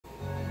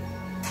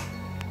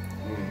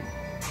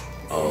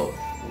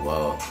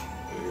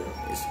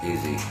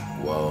easy.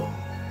 Whoa.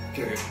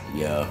 Okay.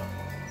 Yo.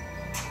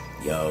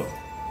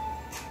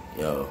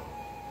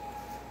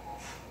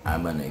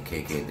 I'm gonna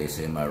kick it, they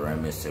say my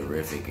rhyme is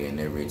terrific,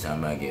 and every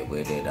time I get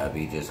with it, I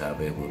be just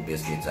hopping with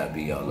biscuits. I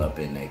be all up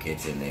in the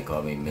kitchen, they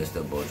call me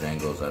Mr.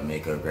 Bojangles. I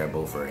make her grab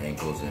both her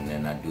ankles, and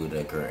then I do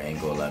the Kurt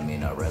Angle, I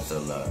mean I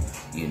wrestle her.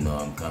 You know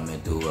I'm coming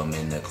through, I'm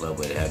in the club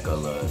with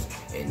hecklers,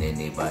 and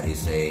anybody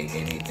say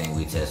anything,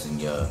 we testing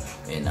ya.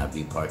 And I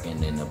be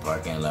parking in the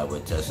parking lot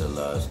with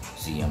Teslas.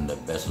 See, I'm the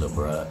best, lil'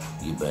 bruh,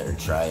 you better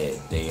try it.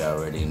 They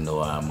already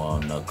know I'm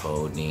on the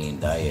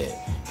codeine diet.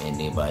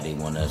 Anybody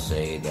wanna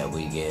say that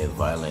we get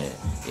violent?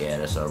 Yeah,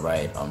 that's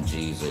alright, I'm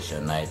Jesus,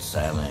 your night's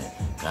silent.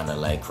 Kinda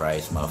like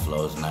Christ, my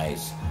flow's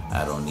nice.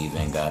 I don't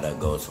even gotta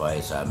go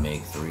twice, I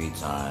make 3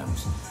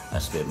 times. I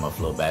spit my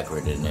flow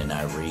backward and then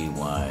I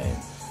rewind.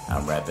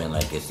 I'm rapping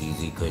like it's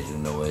easy, cause you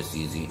know it's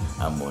easy.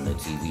 I'm on the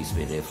TV,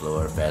 spit it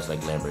floor fast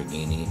like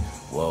Lamborghini.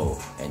 Whoa,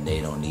 and they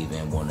don't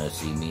even wanna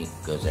see me,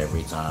 cause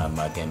every time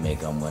I can make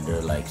them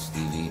wonder like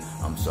Stevie.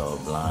 I'm so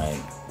blind,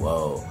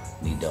 whoa,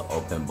 need to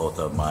open both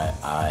of my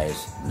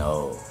eyes,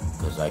 no,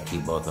 cause I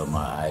keep both of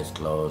my eyes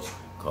closed.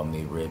 Call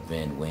me Rip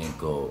and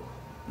Winkle,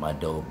 my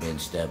dope been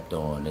stepped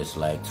on, it's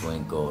like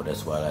Twinkle,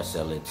 that's why I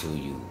sell it to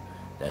you.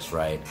 That's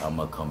right,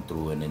 I'ma come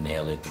through and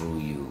inhale it through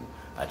you.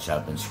 I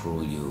chop and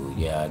screw you,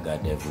 yeah, I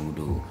got that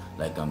voodoo,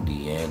 like I'm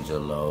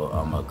D'Angelo.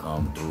 I'ma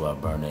come through, I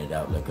burn it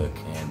out like a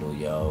candle,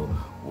 yo.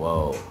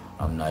 Whoa,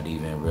 I'm not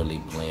even really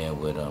playing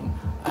with them.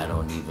 I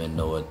don't even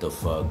know what the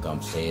fuck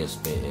I'm saying,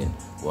 spitting.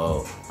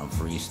 Whoa, I'm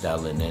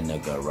freestyling in the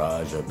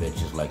garage, or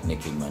bitches like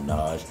Nicki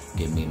Minaj,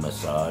 give me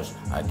massage.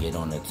 I get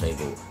on the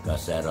table, got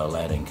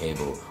satellite and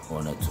cable,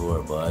 on a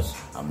tour bus.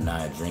 I'm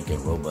not drinking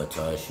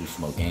Robitussin, you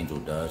smoke angel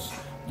dust.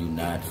 You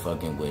not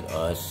fucking with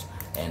us.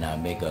 And I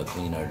make a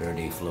cleaner,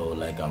 dirty flow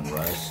like I'm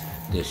Russ.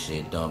 This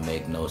shit don't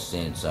make no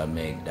sense, I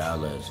make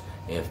dollars.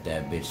 If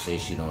that bitch say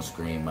she don't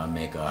scream, I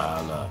make her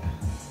holler.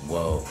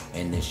 Whoa,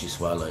 and then she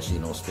swallow, she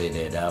don't spit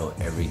it out.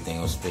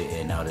 Everything I'm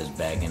spitting out is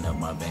backing up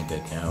my bank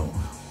account.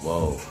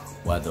 Whoa,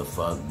 why the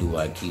fuck do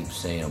I keep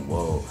saying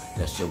whoa?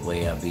 That's the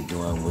way I be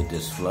doing with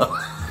this flow.